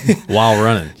 while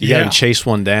running. You got Yeah. to chase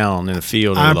one down in the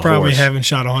field I with a probably horse. haven't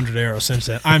shot 100 arrows since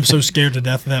then. I'm so scared to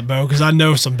death of that bow because I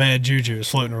know some bad juju is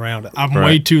floating around it. I'm way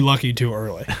Right. too lucky too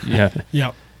early. Yeah.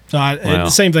 Yep. So Wow. the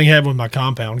same thing happened with my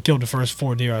compound. Killed the first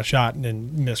 4 deer I shot and then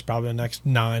missed probably the next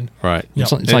 9. Right.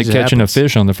 It's, Yep. it's like It catching happens. a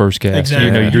fish on the first cast. Exactly.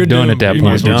 You know, Yeah. you're done at that You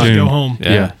might point. as well You're just doomed. go home.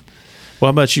 Yeah. What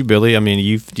about you, Billy? I mean,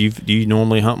 do you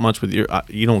normally hunt much with your?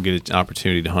 You don't get an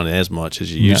opportunity to hunt as much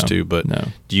as you used No, to, but no.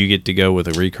 do you get to go with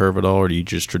a recurve at all, or do you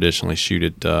just traditionally shoot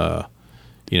it,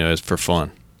 as for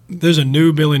fun? There's a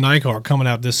new Billy Nygaard coming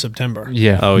out this September.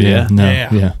 Yeah. Oh, yeah? No. Yeah.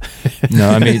 Yeah. No,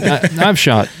 I mean, I've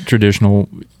shot traditional,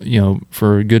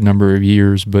 for a good number of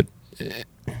years, but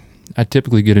I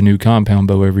typically get a new compound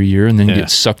bow every year and then Yeah. get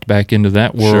sucked back into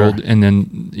that world. Sure. And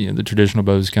then, the traditional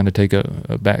bows kind of take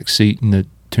a back seat in the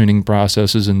tuning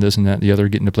processes and this and that, and the other,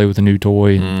 getting to play with a new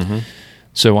toy. Mm-hmm.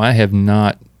 So I have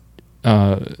not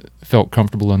felt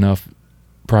comfortable enough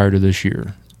prior to this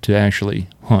year to actually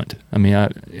hunt. I mean,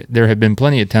 there have been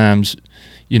plenty of times,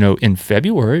 in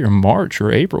February or March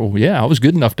or April, I was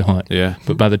good enough to hunt. Yeah.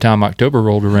 But by the time October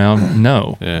rolled around,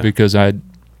 no, Yeah. because I'd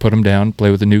put them down,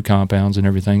 play with the new compounds and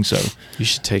everything. So You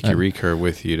should take your recurve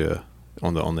with you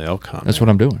on the elk hunt. that's what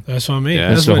I'm doing. That's what I mean. Yeah.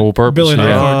 That's the what whole purpose. Billy Yeah.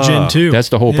 Nygaard Gen 2. That's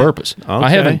the whole Yeah. purpose. I Okay.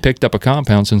 haven't picked up a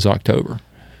compound since October.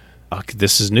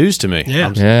 This is news to me.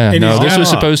 Yeah. Yeah, And no, he's this got- was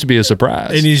supposed to be a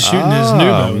surprise. And he's shooting his new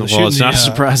bow. Well, it's not a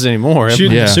surprise anymore.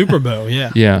 Shooting Yeah. the super bow,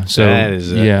 yeah. yeah, so That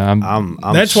is. I'm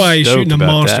That's why he's stoked shooting a about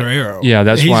monster that. arrow. Yeah,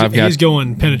 that's why I've got he's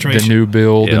going the penetration. new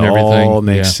build It and everything. all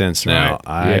makes Yeah. sense now. Right.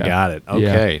 I Yeah. got it. Yeah.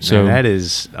 Okay, So- man, that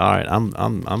is all right.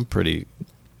 I'm pretty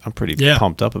Yeah.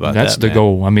 pumped up about That's that. the man.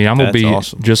 goal. I mean, I'm gonna That's be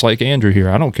awesome. just like Andrew here.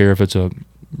 I don't care if it's a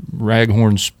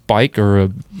raghorn spike or a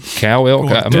cow elk.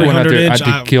 Or I'm going out there. 300-inch,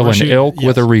 I could kill we're an shooting- elk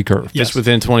with a yes. recurve. Yes. Just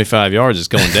within 25 yards, it's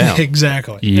going down.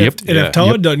 Exactly. Yep. And Yeah. if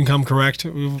Todd doesn't come correct,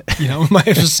 we might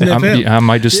have to snip him. I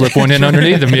might just slip one in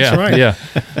underneath him. Yeah, That's right. yeah.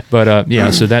 But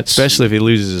so that's Especially if he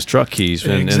loses his truck keys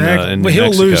in Exactly. New But he'll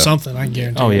Mexico. lose something, I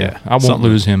guarantee. Oh you. yeah, I won't Something.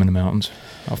 lose him in the mountains.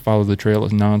 I'll follow the trail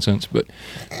of nonsense. But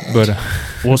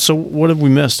Well, so what have we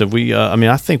missed? Have we?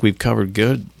 I think we've covered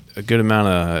a good amount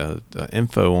of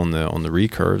info on the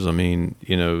recurves. I mean,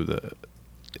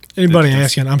 Anybody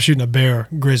asking, I'm shooting a bear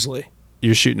grizzly.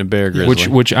 you're shooting a bear grizzly.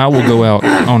 which I will go out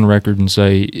on record and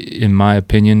say, in my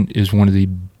opinion, is one of the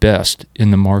best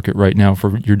in the market right now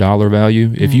for your dollar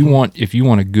value. If you want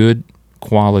a good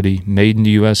quality made in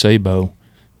the USA bow,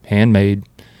 handmade,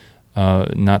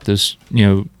 not this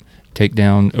take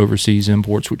down overseas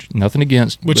imports, which nothing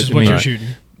against, Which but, is I what mean, you're shooting.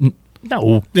 No,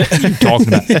 what are you talking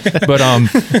about? But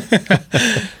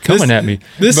coming at me.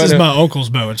 This But, is my uncle's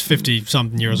bow. It's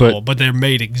 50-something years but- old, but they're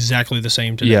made exactly the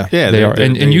same today. Yeah, Yeah, they they're- are, they're-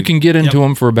 and you can get into Yep.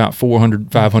 them for about $400,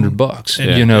 $500.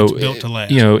 And it's built to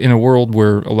last. In a world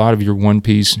where a lot of your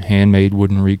one-piece handmade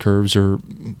wooden recurves are,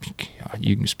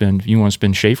 you want to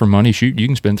spend Schaefer money. Shoot, you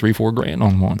can spend $3-4 grand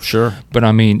on one. Sure. But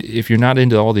I mean, if you're not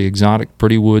into all the exotic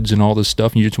pretty woods and all this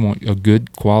stuff, and you just want a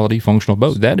good quality functional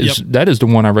bow, that is the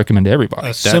one I recommend to everybody.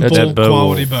 A simple, that bow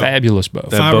quality bow. Fabulous bow.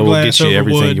 That bow will Fiberglass get you over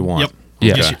everything wood. you want. Yep.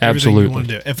 Yeah, Gets you everything absolutely. you want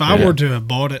to do. If I Yeah. were to have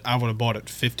bought it, I would have bought it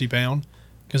 50-pound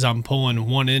because I'm pulling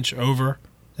 1 inch over,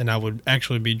 and I would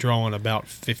actually be drawing about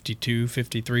 52,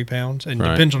 53 pounds. And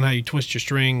Right. depends on how you twist your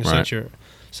string, Right.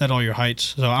 set all your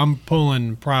heights. So I'm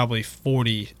pulling probably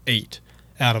 48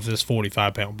 out of this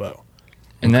 45-pound bow.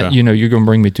 And that, Okay. you're going to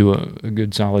bring me to a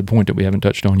good solid point that we haven't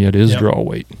touched on yet is Yep. draw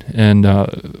weight. And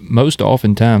most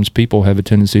oftentimes people have a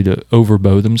tendency to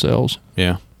overbow themselves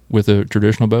Yeah. with a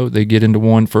traditional bow. They get into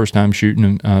one first time shooting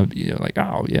and like,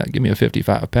 oh yeah, give me a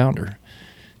 55-pounder.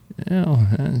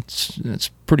 It's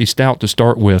pretty stout to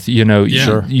start with. Yeah.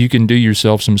 Sure. You can do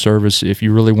yourself some service if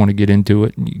you really want to get into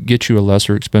it. Get you a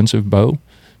lesser expensive bow,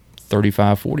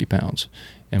 35, 40 pounds,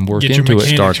 and work Get your into it.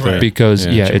 mechanics Start there. right. Because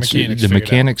Yeah. Get your it's mechanics the figured out.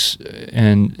 mechanics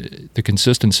and the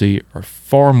consistency are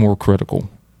far more critical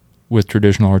with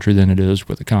traditional archery than it is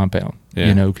with a compound.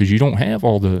 Yeah. Because you don't have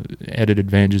all the added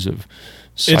advantages of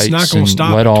sights It's not going and to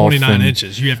stop let at off 29 and-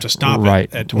 inches. You have to stop Right,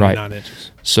 it at 29 right.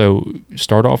 inches. So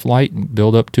start off light and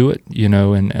build up to it.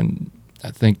 And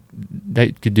I think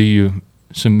that could do you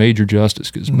some major justice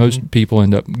because most people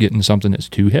end up getting something that's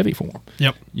too heavy for them.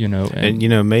 Yep.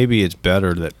 And maybe it's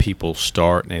better that people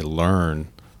start and they learn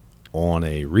on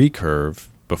a recurve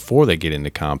before they get into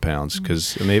compounds?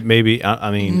 Because maybe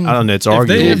I mean I don't know, it's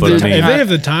arguable, but if I mean, they have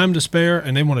the time to spare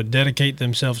and they want to dedicate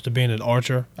themselves to being an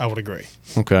archer, I would agree.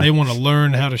 okay. They want to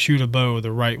learn how to shoot a bow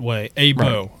the right way,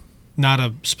 bow, not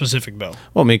a specific bow.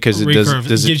 Well, I mean, because Recurve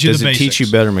does gives you the it teach you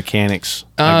basics. better mechanics?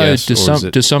 I guess, to or is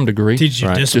it, some degree. Teaches you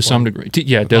Right. discipline. To some degree.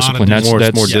 Yeah, lot of discipline. That's more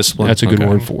that's discipline. That's a good Okay.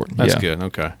 word for it. That's yeah. good.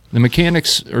 Okay. The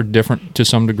mechanics are different to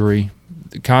some degree.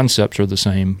 The concepts are the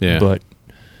same, Yeah. but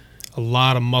A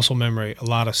lot of muscle memory, a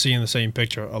lot of seeing the same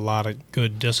picture, a lot of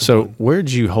good So discipline.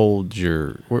 where'd you hold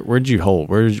your? Where'd you hold?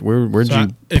 Where'd So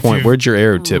you if point? you- Where'd your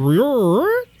arrow tip? Go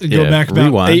Yeah, back about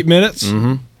rewind. 8 minutes.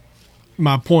 Mm-hmm.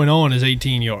 My point on is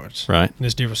 18 yards. Right. And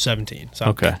this deer was 17. So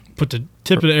Okay. I put the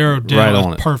tip of the arrow down. Right It was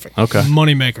on it. perfect. Okay.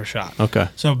 Moneymaker shot. Okay.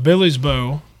 So Billy's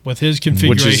bow with his Which is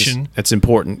configuration. it's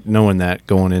important knowing that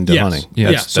going into Yes. hunting. Yeah.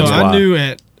 Yeah. That's, So that's I why.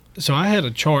 knew so I had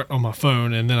a chart on my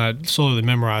phone and then I slowly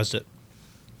memorized it.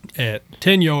 At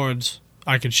 10 yards,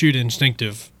 I could shoot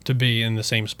instinctive to be in the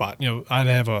same spot. You know, I'd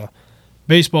have a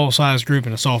baseball size group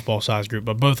and a softball size group,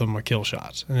 but both of them are kill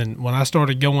shots. And then when I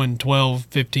started going 12,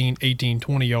 15, 18,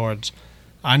 20 yards,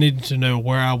 I needed to know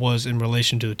where I was in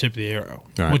relation to the tip of the arrow,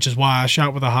 Right. which is why I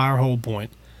shot with a higher hold point,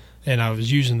 and I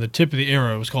was using the tip of the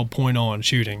arrow. It was called point on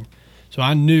shooting. So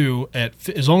I knew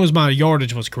as long as my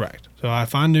yardage was correct. So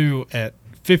if I knew at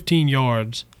 15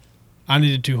 yards, I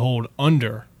needed to hold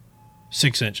under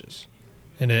 6 inches.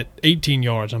 And at 18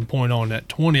 yards, I'm point on. At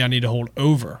 20, I need to hold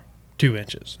over 2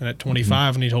 inches. And at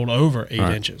 25, I need to hold over 8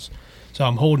 Right. inches. So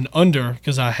I'm holding under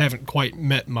because I haven't quite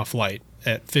met my flight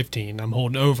at 15. I'm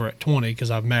holding over at 20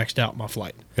 because I've maxed out my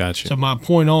flight. Gotcha. So my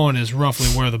point on is roughly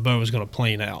where the bow is going to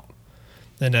plane out.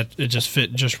 And that it just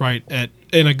fit just right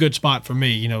in a good spot for me.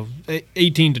 You know,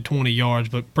 18 to 20 yards,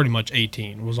 but pretty much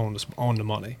 18 was on the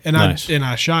money. And Nice.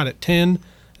 I shot at 10.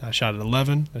 I shot at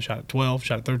 11, I shot at 12,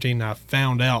 shot at 13, and I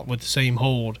found out with the same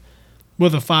hold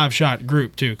with a 5-shot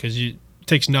group, too, because it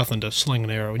takes nothing to sling an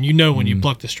arrow. And you know when you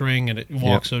pluck the string and it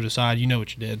walks to the side, you know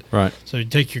what you did. Right. So you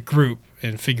take your group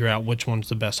and figure out which one's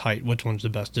the best height, which one's the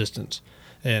best distance.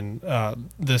 And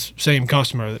this same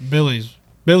customer, that Billy's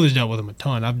dealt with him a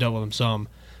ton. I've dealt with him some.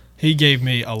 He gave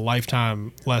me a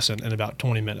lifetime lesson in about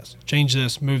 20 minutes. Change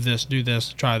this, move this, do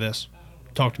this, try this.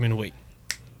 Talk to me in a week.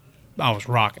 I was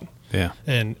rocking. Yeah.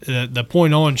 And the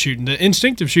point on shooting, the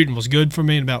instinctive shooting was good for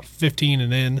me in about 15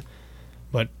 and in,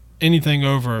 but anything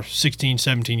over 16,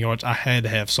 17 yards, I had to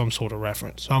have some sort of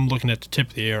reference. So I'm looking at the tip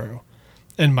of the arrow.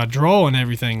 And my draw and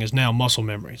everything is now muscle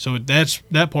memory. So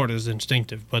that part is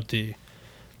instinctive, but the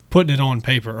putting it on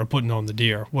paper or putting it on the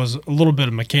deer was a little bit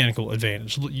of mechanical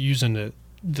advantage, using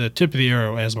the tip of the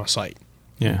arrow as my sight.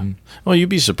 Yeah. Well, you'd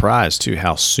be surprised too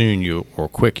how soon or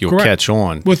quick you'll Correct. catch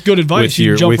on With good advice,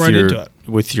 you can jump right into it.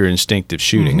 with your instinctive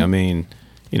shooting. Mhm. I mean,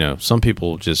 you know, some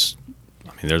people just.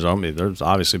 I mean, there's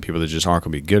obviously people that just aren't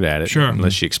going to be good at it Sure.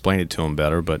 unless you explain it to them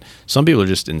better. But some people are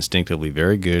just instinctively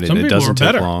very good, Some and it people doesn't are take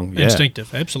better long. Yeah.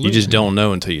 instinctive, absolutely. You just don't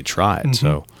know until you try it.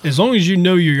 So As long as you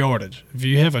know your yardage, if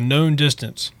you have a known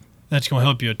distance, that's going to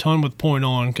help you a ton with point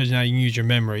on because now you can use your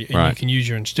memory and you Right. can use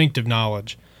your instinctive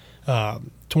knowledge.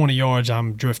 20 yards,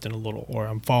 I'm drifting a little or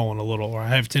I'm falling a little or I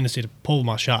have a tendency to pull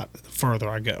my shot the further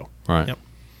I go. right. Yep.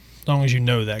 As long as you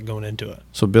know that going into it.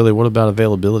 So Billy, what about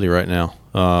availability right now?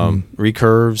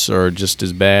 Recurves are just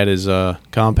as bad as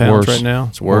compounds Worse. right now.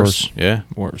 It's worse. Worse. Yeah.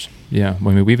 worse. Yeah, I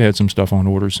mean, we've had some stuff on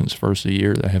order since the first of the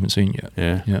year that I haven't seen yet.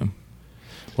 Yeah. Yeah.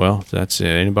 Well, that's it.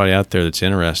 Anybody out there that's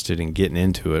interested in getting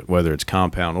into it, whether it's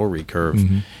compound or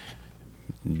recurve,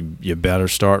 Mhm. you better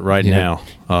start right Yeah.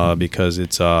 now because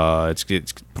it's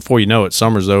before you know it,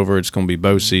 summer's over. It's going to be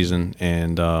bow season,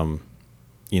 and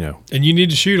you know And you need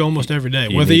to shoot almost every day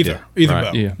You with need either to. Right.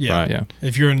 bow. Yeah. Right. Yeah.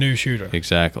 If you're a new shooter.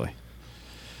 exactly.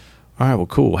 All right, well,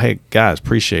 cool. Hey guys,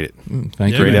 appreciate it. Thank Yeah,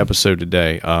 you. Great man. episode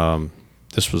today.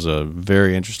 This was a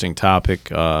very interesting topic.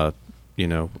 You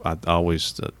know, I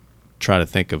always try to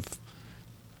think of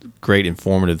great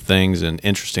informative things and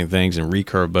interesting things, and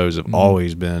recurve bows have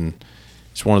always been.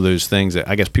 It's one of those things that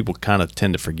I guess people kind of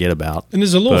tend to forget about. And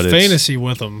there's a little But it's- fantasy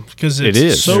with them because it's It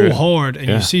is. so Sure. hard. And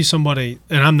Yeah. you see somebody,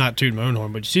 and I'm not tooting my own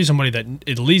horn, but you see somebody that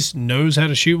at least knows how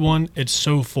to shoot one. It's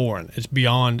so foreign. It's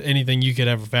beyond anything you could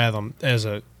ever fathom. As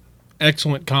a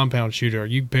excellent compound shooter,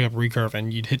 you pick up recurve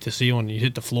and you'd hit the ceiling, you'd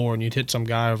hit the floor, and you'd hit some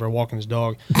guy over walking his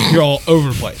dog. You're all over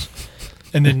the place.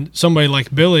 And then somebody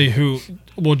like Billy, who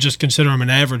will just consider him an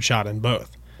average shot in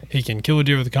both. He can kill a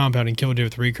deer with a compound and kill a deer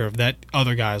with a recurve. That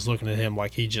other guy is looking at him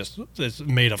like he just is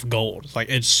made of gold. It's like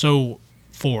it's so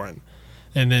foreign.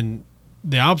 And then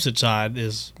the opposite side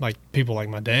is like people like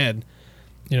my dad.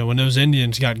 when those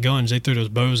Indians got guns, they threw those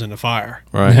bows in the fire.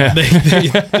 Right.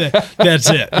 That's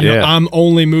it. I'm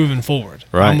only moving forward.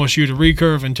 Right. I'm going to shoot a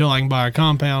recurve until I can buy a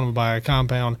compound. I'm going to buy a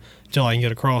compound until I can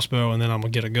get a crossbow, and then I'm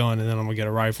going to get a gun, and then I'm going to get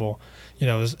a rifle.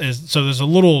 So there's a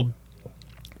little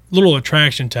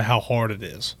attraction to how hard it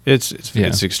is. It's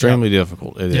extremely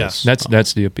difficult. It is.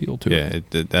 That's the appeal to it.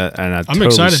 And I'm totally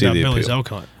excited about Billy's elk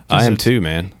hunt. I am too,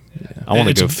 man. I want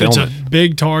to go film it. It's a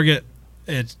big target.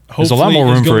 There's a lot more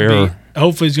room for error.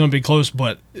 Hopefully it's going to be close,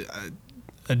 but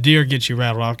a deer gets you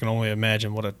rattled. I can only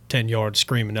imagine what a 10-yard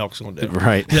screaming elk's going to do.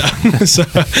 Right. Yeah. so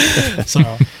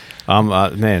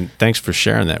man, thanks for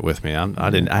sharing that with me.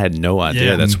 I had no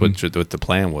idea that's what the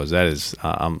plan was. That is,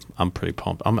 I'm pretty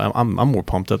pumped. I'm more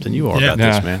pumped up than you are about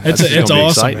this, man. It's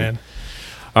awesome, man.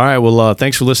 All right, well,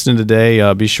 thanks for listening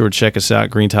today. Be sure to check us out,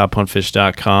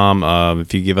 greentophuntfish.com.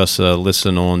 If you give us a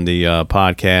listen on the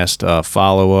podcast,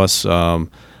 follow us,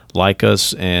 like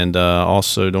us, and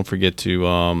also don't forget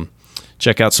to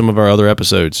check out some of our other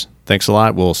episodes. Thanks a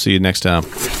lot. We'll see you next time.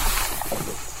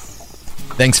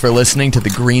 Thanks for listening to the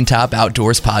Green Top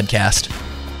Outdoors podcast.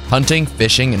 Hunting,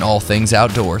 fishing, and all things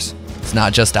outdoors. It's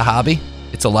not just a hobby,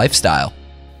 it's a lifestyle.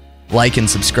 Like and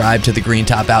subscribe to the Green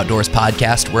Top Outdoors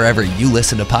podcast wherever you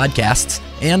listen to podcasts,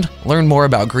 and learn more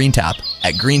about Green Top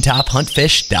at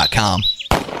greentophuntfish.com.